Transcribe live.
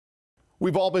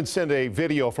We've all been sent a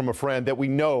video from a friend that we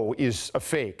know is a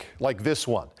fake, like this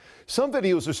one. Some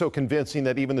videos are so convincing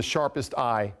that even the sharpest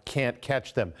eye can't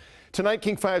catch them. Tonight,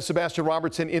 King 5's Sebastian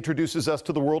Robertson introduces us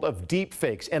to the world of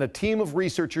deepfakes and a team of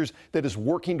researchers that is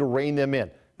working to rein them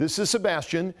in. This is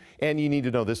Sebastian, and you need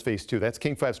to know this face too. That's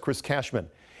King 5's Chris Cashman.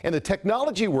 And the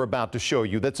technology we're about to show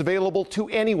you that's available to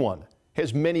anyone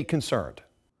has many concerned.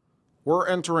 We're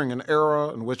entering an era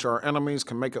in which our enemies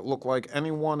can make it look like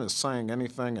anyone is saying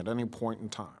anything at any point in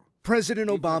time. President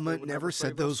Obama never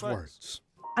said those words.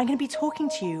 I'm going to be talking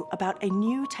to you about a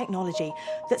new technology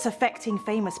that's affecting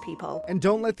famous people. And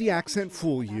don't let the accent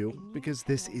fool you, because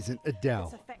this isn't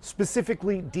Adele.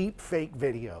 Specifically, deepfake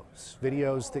videos.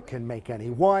 Videos that can make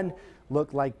anyone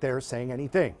look like they're saying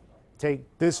anything.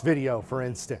 Take this video, for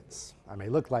instance. I may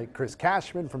look like Chris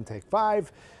Cashman from Take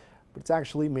 5, but it's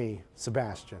actually me,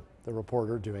 Sebastian, the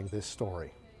reporter doing this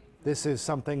story. This is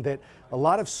something that a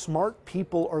lot of smart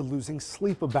people are losing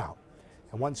sleep about.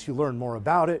 And once you learn more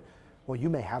about it, well, you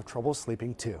may have trouble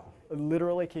sleeping too. It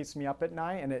literally keeps me up at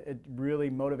night, and it really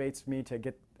motivates me to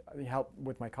help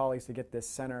with my colleagues to get this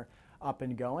center up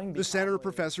and going. The center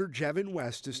Professor Jevin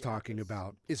West is talking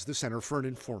about is the Center for an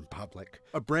Informed Public,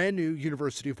 a brand new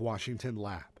University of Washington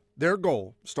lab. Their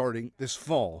goal, starting this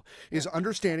fall, is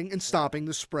understanding and stopping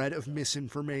the spread of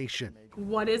misinformation.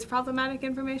 What is problematic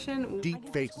information?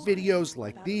 Deepfake videos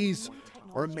like these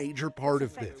are a major part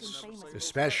of this,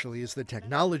 especially as the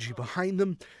technology behind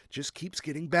them just keeps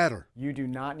getting better. You do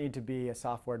not need to be a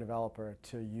software developer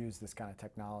to use this kind of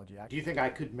technology. Do you think I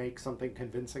could make something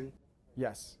convincing?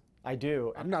 Yes, I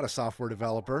do. I'm not a software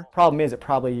developer. Problem is, it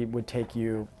probably would take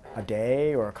you a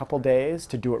day or a couple days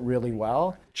to do it really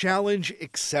well. Challenge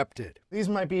accepted. These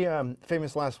might be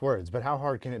famous last words, but how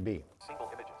hard can it be?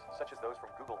 Single images, such as those from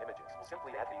Google Images.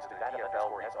 Simply add these to the DFL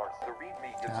or SR. The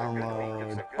README gives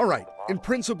Download. All right, in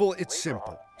principle, it's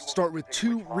simple. Start with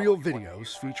 2 real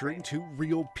videos featuring 2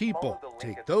 real people.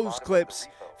 Take those clips,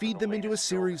 feed them into a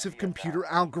series of computer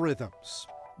algorithms.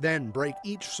 Then break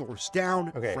each source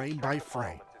down frame by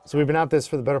frame. So we've been at this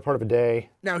for the better part of a day.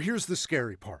 Now here's the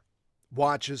scary part.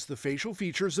 Watch as the facial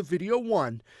features of video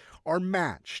 1 are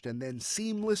matched and then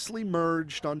seamlessly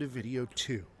merged onto video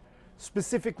 2.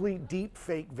 Specifically,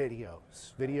 deepfake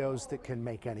videos. Videos that can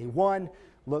make anyone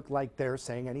look like they're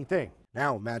saying anything.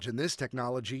 Now imagine this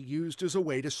technology used as a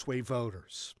way to sway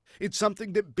voters. It's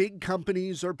something that big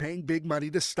companies are paying big money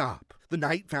to stop. The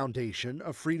Knight Foundation,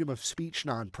 a freedom of speech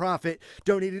nonprofit,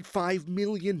 donated $5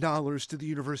 million to the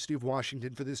University of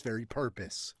Washington for this very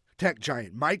purpose. Tech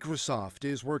giant Microsoft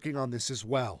is working on this as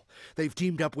well. They've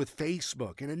teamed up with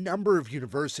Facebook and a number of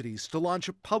universities to launch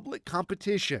a public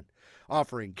competition,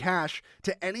 offering cash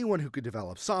to anyone who could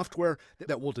develop software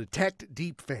that will detect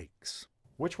deepfakes.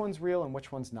 Which one's real and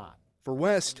which one's not? For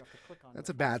West, that's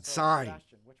a bad sign.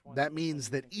 That means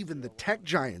that even the tech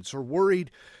giants are worried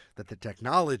that the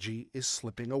technology is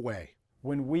slipping away.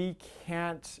 When we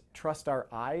can't trust our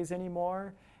eyes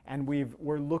anymore, and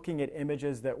we're looking at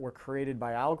images that were created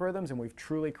by algorithms, and we've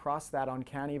truly crossed that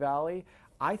uncanny valley,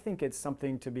 I think it's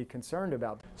something to be concerned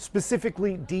about.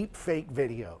 Specifically, deepfake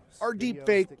videos. Our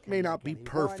deepfake may not be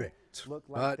perfect,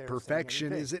 but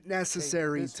perfection isn't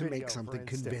necessary to make something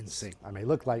convincing. I may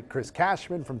look like Chris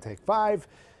Cashman from Take 5.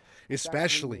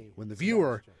 Especially when the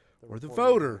viewer or the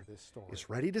voter is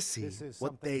ready to see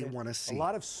what they want to see. A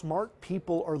lot of smart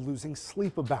people are losing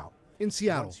sleep about. In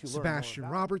Seattle, Sebastian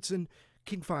Robertson,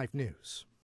 King 5 News.